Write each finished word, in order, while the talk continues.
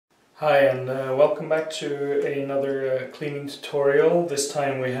Hi and welcome back to another cleaning tutorial. This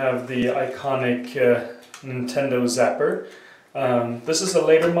time we have the iconic Nintendo Zapper. This is a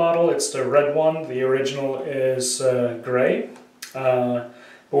later model, it's the red one, the original is grey. But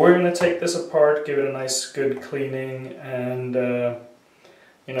we're going to take this apart, give it a nice good cleaning and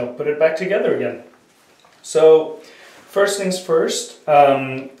put it back together again. So first things first,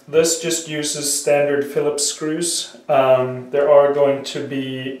 this just uses standard Phillips screws. There are going to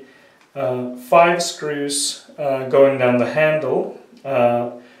be 5 screws going down the handle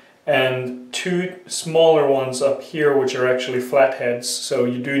and 2 smaller ones up here which are actually flatheads, so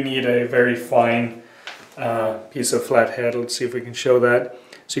you do need a very fine piece of flathead. Let's see if we can show that.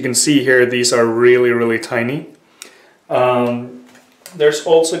 So you can see here these are really tiny. There's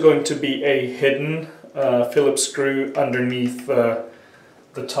also going to be a hidden Phillips screw underneath the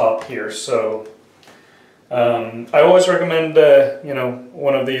top here, so I always recommend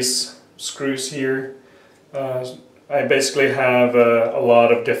one of these screws here. I basically have a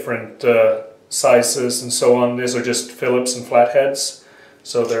lot of different sizes and so on. These are just Phillips and flatheads,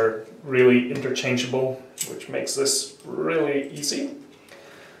 so they're really interchangeable, which makes this really easy.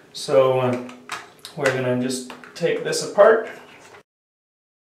 So we're gonna just take this apart.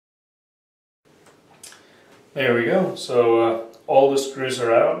 There we go. So all the screws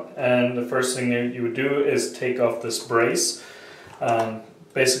are out, and the first thing you would do is take off this brace.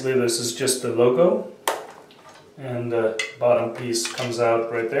 Basically this is just the logo, and the bottom piece comes out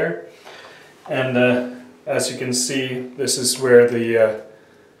right there. And as you can see, this is where the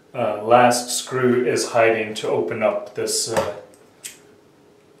last screw is hiding to open up this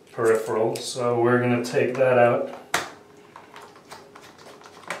peripheral. So we're going to take that out.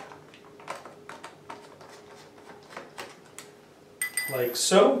 Like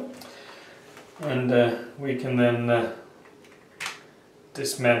so. And we can then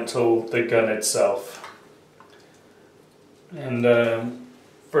dismantle the gun itself. And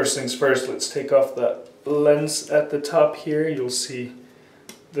first things first, let's take off the lens at the top here. You'll see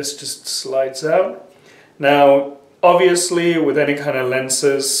this just slides out. Now obviously with any kind of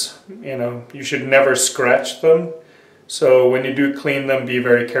lenses, you should never scratch them, so when you do clean them, be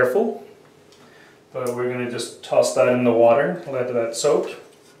very careful. But we're going to just toss that in the water, let that soak.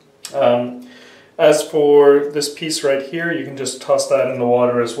 As for this piece right here, you can just toss that in the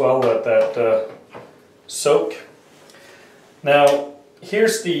water as well, let that soak. Now,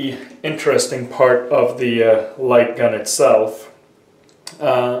 here's the interesting part of the light gun itself.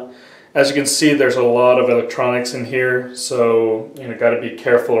 As you can see, there's a lot of electronics in here, so got to be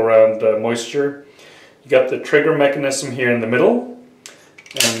careful around moisture. You got the trigger mechanism here in the middle,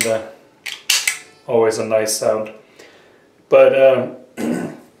 and always a nice sound. But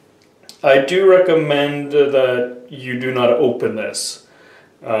I do recommend that you do not open this.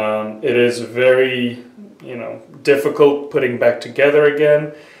 It is very, difficult putting back together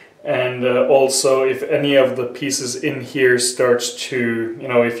again, and also if any of the pieces in here starts to,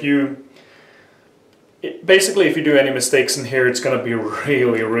 if you do any mistakes in here, it's going to be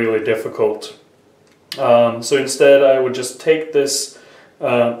really difficult. So instead, I would just take this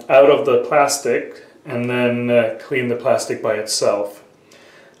out of the plastic and then clean the plastic by itself.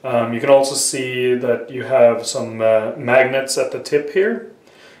 You can also see that you have some magnets at the tip here,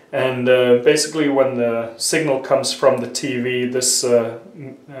 and basically when the signal comes from the TV,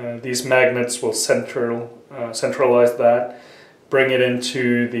 these magnets will centralize that, bring it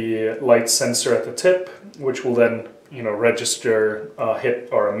into the light sensor at the tip, which will then register a hit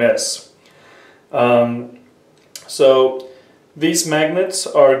or a miss. So these magnets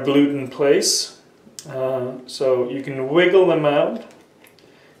are glued in place, so you can wiggle them out.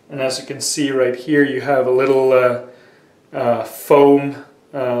 And as you can see right here, you have a little foam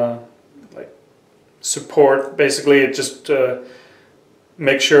like support. Basically, it just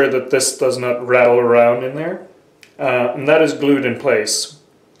makes sure that this does not rattle around in there. And that is glued in place.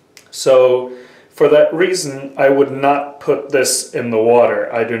 So for that reason, I would not put this in the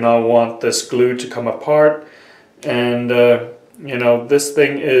water. I do not want this glue to come apart. And this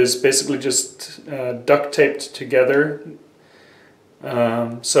thing is basically just duct taped together.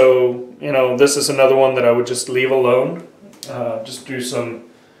 So this is another one that I would just leave alone. Just do some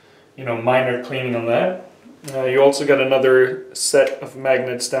minor cleaning on that. You also got another set of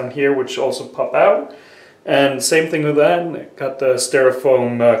magnets down here which also pop out, and same thing with that, got the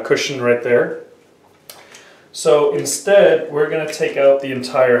styrofoam cushion right there. So instead we're going to take out the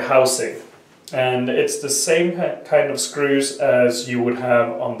entire housing, and it's the same kind of screws as you would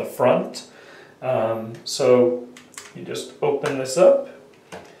have on the front. So you just open this up,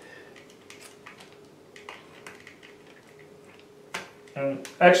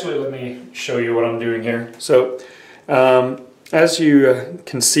 actually, let me show you what I'm doing here. So, as you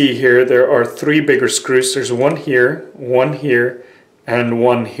can see here, there are 3 bigger screws. There's one here, and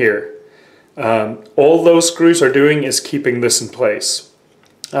one here. All those screws are doing is keeping this in place.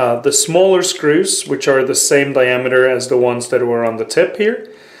 The smaller screws, which are the same diameter as the ones that were on the tip here,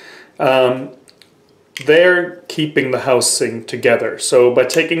 they're keeping the housing together. So by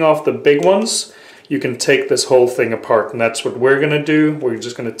taking off the big ones, you can take this whole thing apart, and that's what we're going to do. We're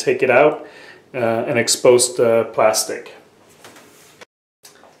just going to take it out and expose the plastic.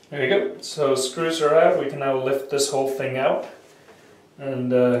 There you go. So screws are out. We can now lift this whole thing out,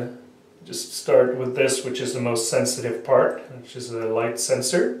 and just start with this, which is the most sensitive part, which is the light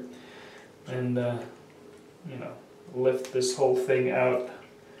sensor, and you know, lift this whole thing out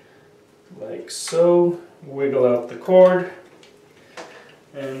like so. Wiggle out the cord,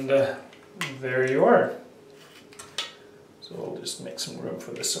 and there you are. So I'll just make some room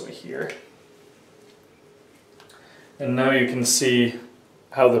for this over here. And now you can see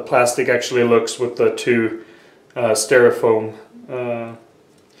how the plastic actually looks with the 2 styrofoam,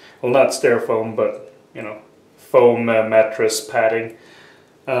 well, not styrofoam, but you know, foam mattress padding.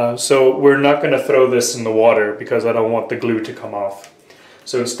 So we're not going to throw this in the water because I don't want the glue to come off.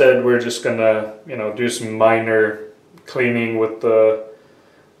 So instead we're just going to, you know, do some minor cleaning with the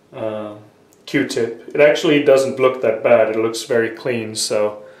Q-tip. It actually doesn't look that bad. It looks very clean,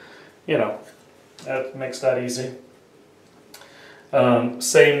 so you know, that makes that easy.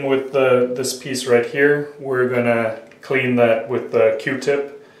 Same with this piece right here. We're gonna clean that with the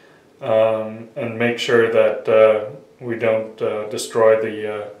Q-tip and make sure that we don't destroy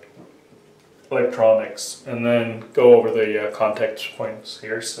the electronics, and then go over the contact points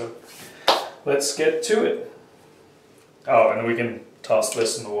here. So let's get to it. Oh, and we can toss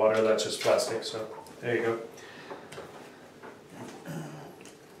this in the water. That's just plastic, so there you go.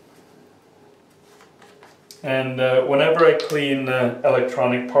 And whenever I clean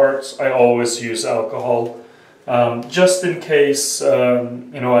electronic parts, I always use alcohol, just in case you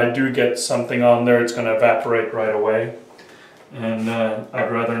know, I do get something on there. It's going to evaporate right away, and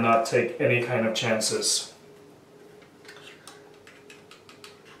I'd rather not take any kind of chances.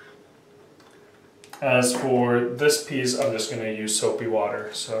 As for this piece, I'm just going to use soapy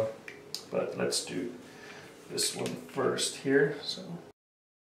water. So, but let's do this one first here. So.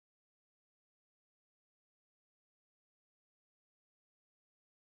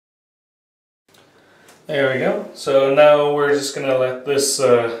 There we go. So now we're just going to let this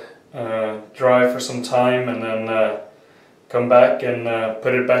dry for some time, and then come back and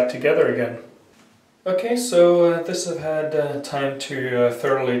put it back together again. Okay, so this have had time to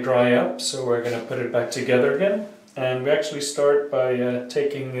thoroughly dry up, so we're going to put it back together again. And we actually start by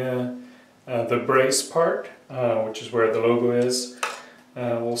taking the brace part, which is where the logo is.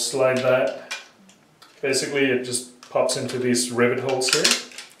 We'll slide that. Basically it just pops into these rivet holes here,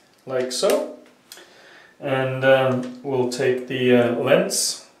 like so. And we'll take the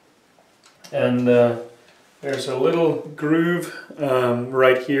lens, and there's a little groove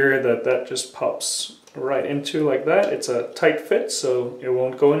right here that just pops right into like that. It's a tight fit, so it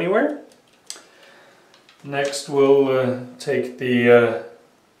won't go anywhere. Next we'll take the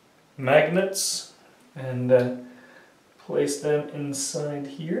magnets and place them inside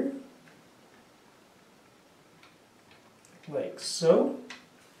here, like so.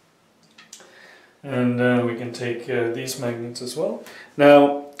 And we can take these magnets as well.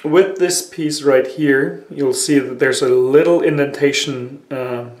 Now, with this piece right here, you'll see that there's a little indentation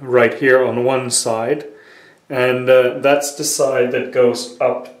right here on one side, and that's the side that goes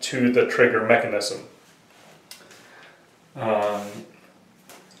up to the trigger mechanism.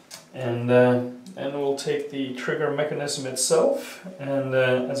 And we'll take the trigger mechanism itself, and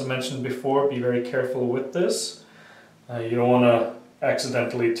as I mentioned before, be very careful with this. You don't want to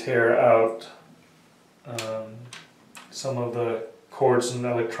accidentally tear out some of the cords and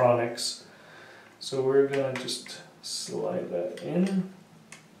electronics. So we're going to just slide that in.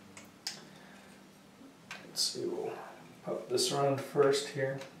 Let's see, we'll pop this around first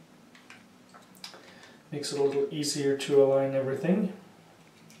here. Makes it a little easier to align everything.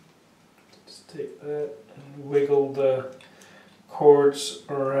 Just take that and wiggle the cords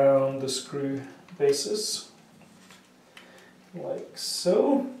around the screw bases, like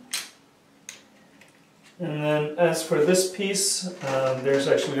so. And then as for this piece, there's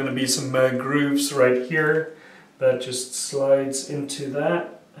actually going to be some grooves right here that just slides into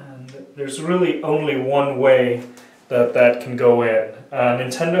that, and there's really only one way that can go in.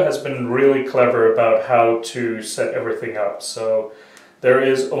 Nintendo has been really clever about how to set everything up, so there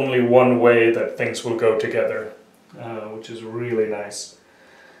is only one way that things will go together. which is really nice.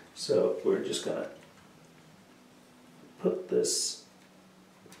 So we're just gonna put this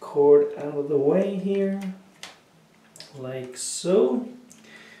cord out of the way here, like so.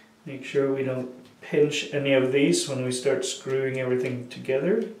 Make sure we don't pinch any of these when we start screwing everything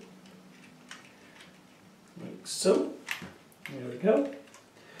together. Like so. There we go.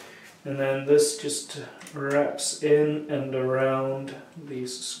 And then this just wraps in and around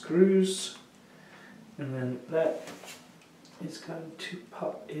these screws. And then that is going to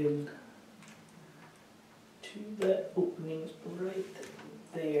pop in to that opening right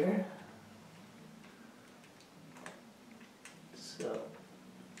there. So,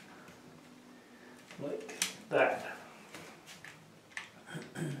 like that.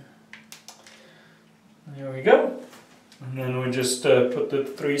 There we go. And then we just put the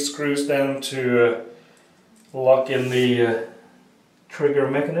 3 screws down to lock in the trigger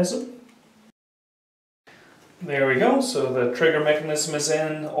mechanism. There we go, so the trigger mechanism is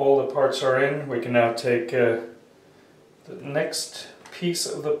in, all the parts are in. We can now take the next piece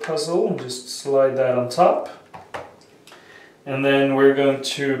of the puzzle and just slide that on top. And then we're going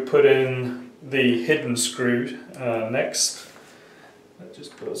to put in the hidden screw next. That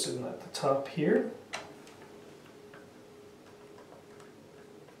just goes in at the top here.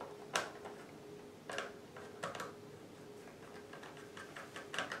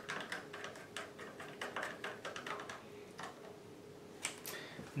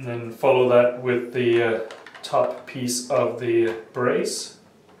 And then follow that with the top piece of the brace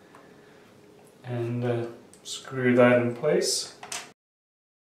and screw that in place.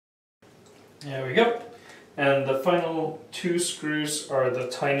 There we go. And the final 2 screws are the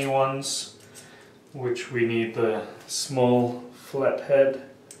tiny ones, which we need the small flat head.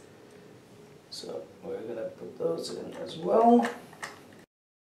 So we're going to put those in as well.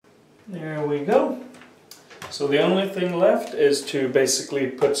 There we go. So the only thing left is to basically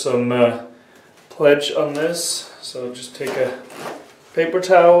put some pledge on this. So just take a paper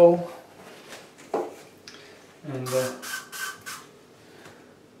towel and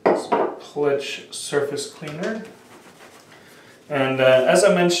some pledge surface cleaner. And as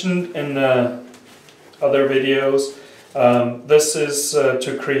I mentioned in other videos, this is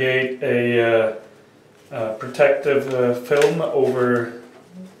to create a protective film over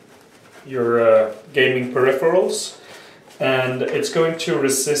your gaming peripherals, and it's going to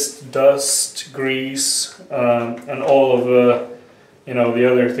resist dust, grease, and all of the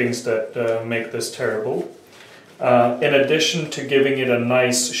other things that make this terrible. In addition to giving it a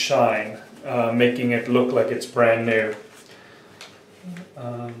nice shine, making it look like it's brand new.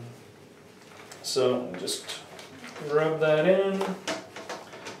 So just rub that in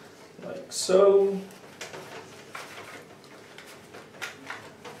like so.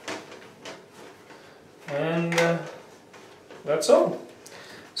 And that's all.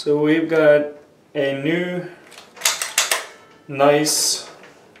 So we've got a new nice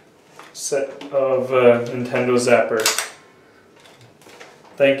set of Nintendo Zapper.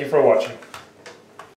 Thank you for watching.